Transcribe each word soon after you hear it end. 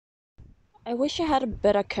I wish I had a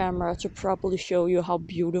better camera to properly show you how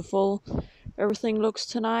beautiful everything looks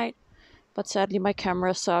tonight, but sadly my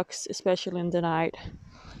camera sucks, especially in the night.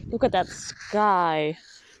 Look at that sky.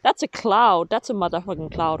 That's a cloud. That's a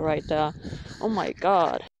motherfucking cloud right there. Oh my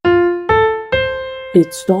god.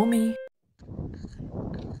 It's stormy.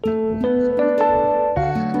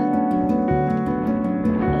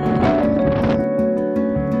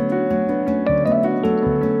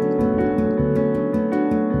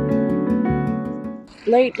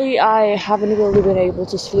 Lately, I haven't really been able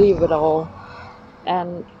to sleep at all,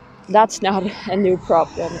 and that's not a new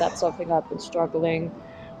problem. That's something I've been struggling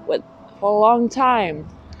with for a long time.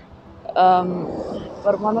 Um,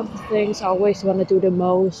 but one of the things I always want to do the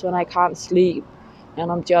most when I can't sleep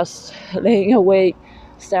and I'm just laying awake,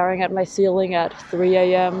 staring at my ceiling at 3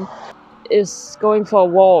 a.m., is going for a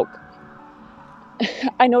walk.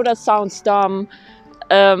 I know that sounds dumb,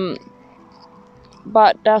 um,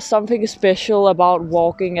 but there's something special about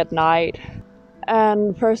walking at night.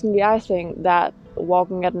 And personally, I think that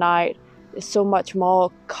walking at night is so much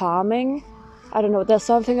more calming. I don't know, there's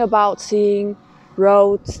something about seeing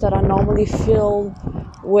roads that are normally filled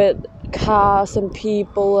with cars and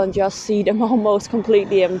people and just see them almost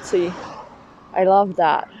completely empty. I love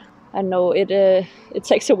that. I know it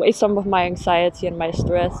takes away some of my anxiety and my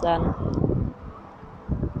stress, and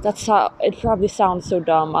that's how it probably sounds so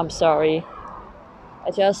dumb. I'm sorry. I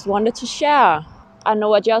just wanted to share. I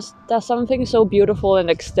know there's something so beautiful and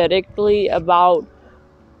aesthetically about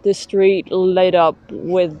the street lit up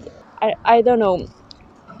with I don't know,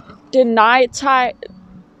 the nighttime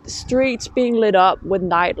streets being lit up with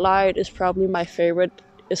nightlight is probably my favorite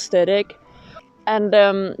aesthetic. And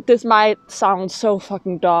this might sound so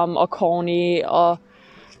fucking dumb or corny,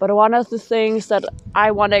 but one of the things that I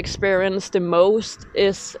want to experience the most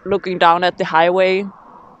is looking down at the highway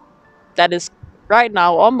that is right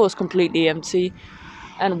now almost completely empty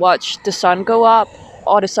and watch the sun go up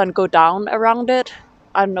or the sun go down around it.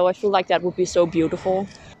 I don't know, I feel like that would be so beautiful.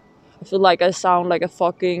 I feel like I sound like a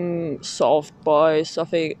fucking soft boy,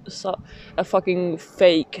 a fucking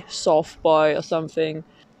fake soft boy or something.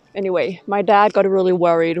 Anyway, my dad got really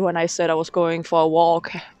worried when I said I was going for a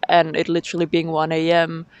walk and it literally being 1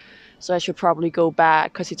 a.m. So I should probably go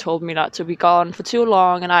back because he told me not to be gone for too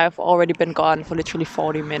long and I've already been gone for literally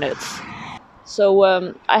 40 minutes. So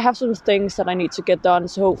I have some things that I need to get done,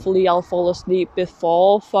 so hopefully I'll fall asleep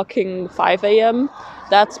before fucking 5 a.m.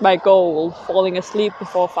 That's my goal, falling asleep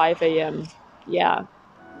before 5 a.m. Yeah,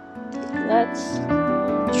 let's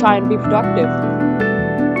try and be productive.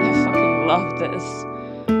 I fucking love this.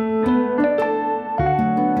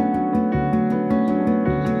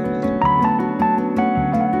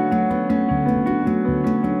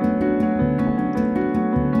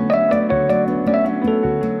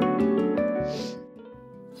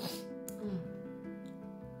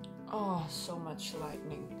 Oh, so much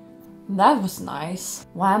lightning. That was nice.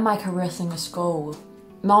 Why am I caressing a skull?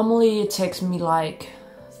 Normally it takes me like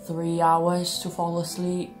 3 hours to fall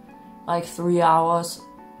asleep. Like 3 hours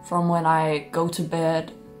from when I go to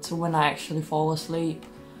bed to when I actually fall asleep.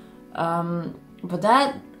 But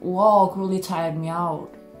that walk really tired me out.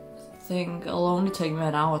 I think it'll only take me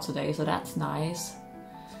an hour today, so that's nice.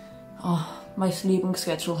 Oh, my sleeping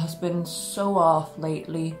schedule has been so off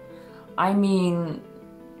lately. I mean,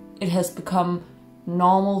 it has become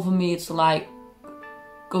normal for me to like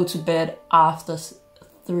go to bed after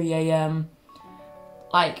 3 a.m.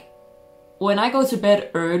 Like, when I go to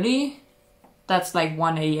bed early, that's like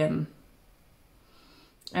 1 a.m.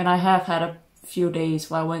 And I have had a few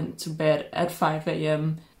days where I went to bed at 5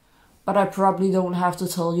 a.m. But I probably don't have to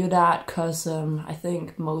tell you that because I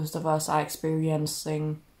think most of us are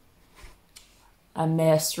experiencing a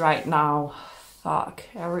mess right now. Fuck.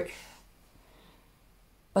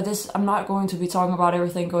 But I'm not going to be talking about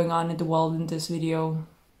everything going on in the world in this video.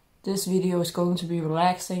 This video is going to be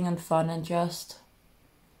relaxing and fun and just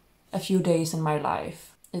a few days in my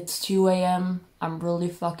life. It's 2 a.m. I'm really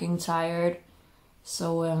fucking tired.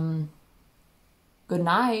 So, good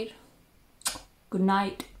night. Good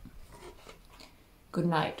night. Good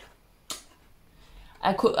night.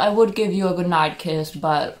 I would give you a good night kiss,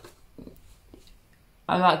 but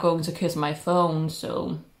I'm not going to kiss my phone,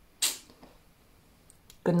 so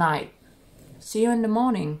good night. See you in the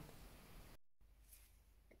morning.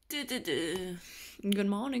 Good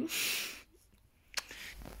morning.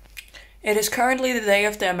 It is currently the day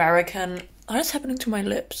of the American... What is happening to my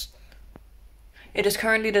lips? It is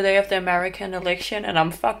currently the day of the American election and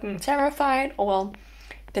I'm fucking terrified. Well,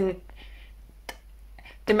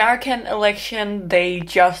 The American election, they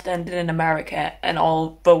just ended in America and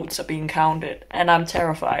all votes are being counted. And I'm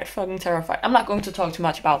terrified, fucking terrified. I'm not going to talk too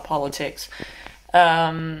much about politics.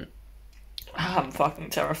 I'm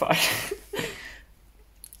fucking terrified.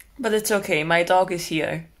 But it's okay, my dog is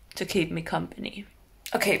here to keep me company.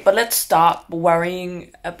 Okay, but let's stop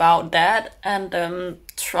worrying about that and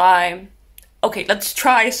try... Okay, let's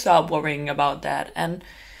try stop worrying about that and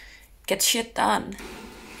get shit done.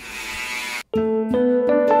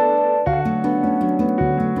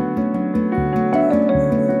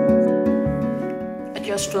 I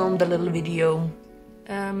just filmed a little video.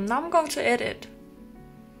 Now I'm going to edit.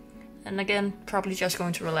 And again, probably just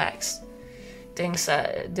going to relax. Things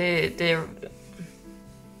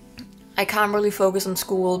I can't really focus on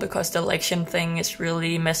school because the election thing is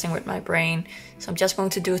really messing with my brain. So I'm just going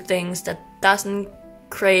to do things that doesn't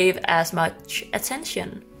crave as much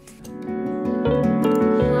attention.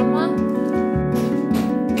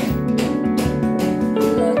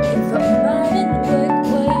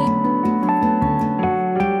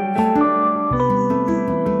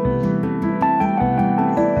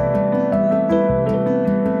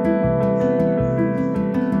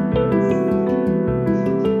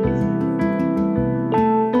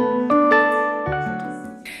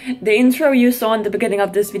 The intro you saw in the beginning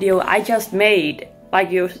of this video, I just made.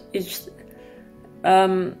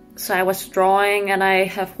 So I was drawing and I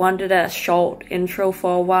have wanted a short intro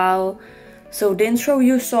for a while. So the intro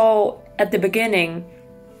you saw at the beginning,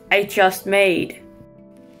 I just made.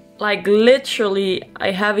 Like literally,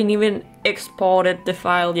 I haven't even exported the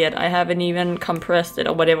file yet. I haven't even compressed it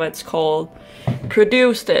or whatever it's called.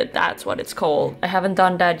 Produced it, that's what it's called. I haven't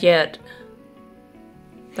done that yet.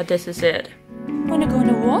 But this is it. Wanna go on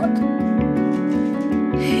a walk?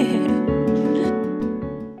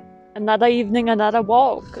 Another evening, another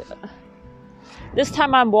walk. This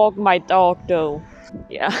time I'm walking my dog though.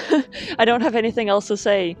 Yeah, I don't have anything else to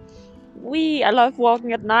say. I love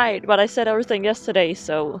walking at night, but I said everything yesterday,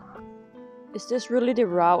 so... Is this really the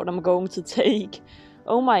route I'm going to take?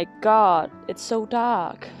 Oh my god, it's so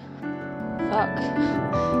dark. Fuck.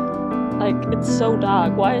 Like, it's so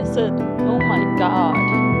dark. Why is it? Oh my god.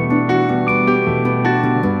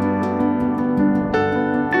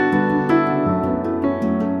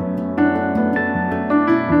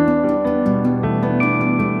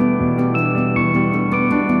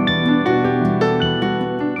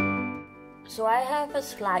 So I have a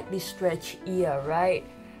slightly stretched ear, right?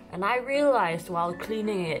 And I realized while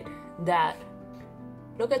cleaning it that,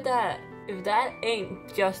 look at that. If that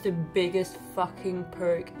ain't just the biggest fucking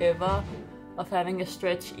perk ever of having a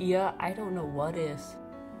stretched ear, I don't know what is.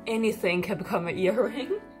 Anything can become an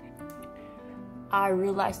earring. I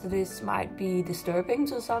realized that this might be disturbing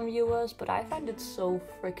to some viewers, but I find it so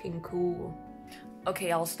freaking cool.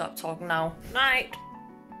 Okay, I'll stop talking now. Night!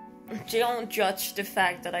 Don't judge the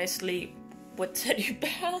fact that I sleep with teddy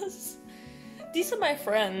bears. These are my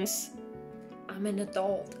friends. I'm an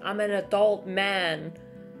adult. I'm an adult man.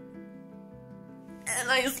 And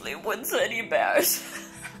I sleep with teddy bears.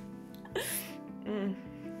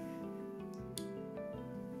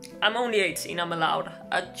 I'm only 18, I'm allowed.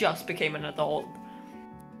 I just became an adult.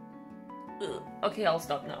 Ugh. Okay, I'll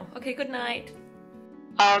stop now. Okay, good night.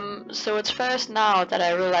 So it's first now that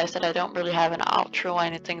I realize that I don't really have an outro or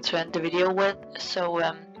anything to end the video with. So,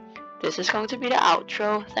 this is going to be the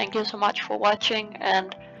outro. Thank you so much for watching,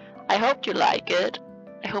 and I hope you like it.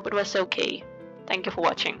 I hope it was okay. Thank you for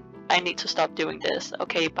watching. I need to stop doing this.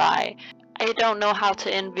 Okay, bye. I don't know how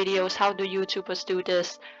to end videos. How do YouTubers do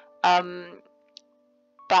this?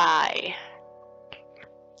 Bye.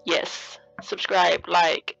 Yes. Subscribe,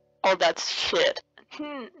 like, all that shit.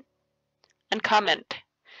 And comment.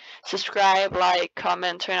 Subscribe, like,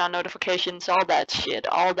 comment, turn on notifications, all that shit.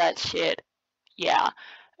 All that shit. Yeah.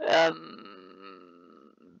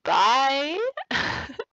 Bye.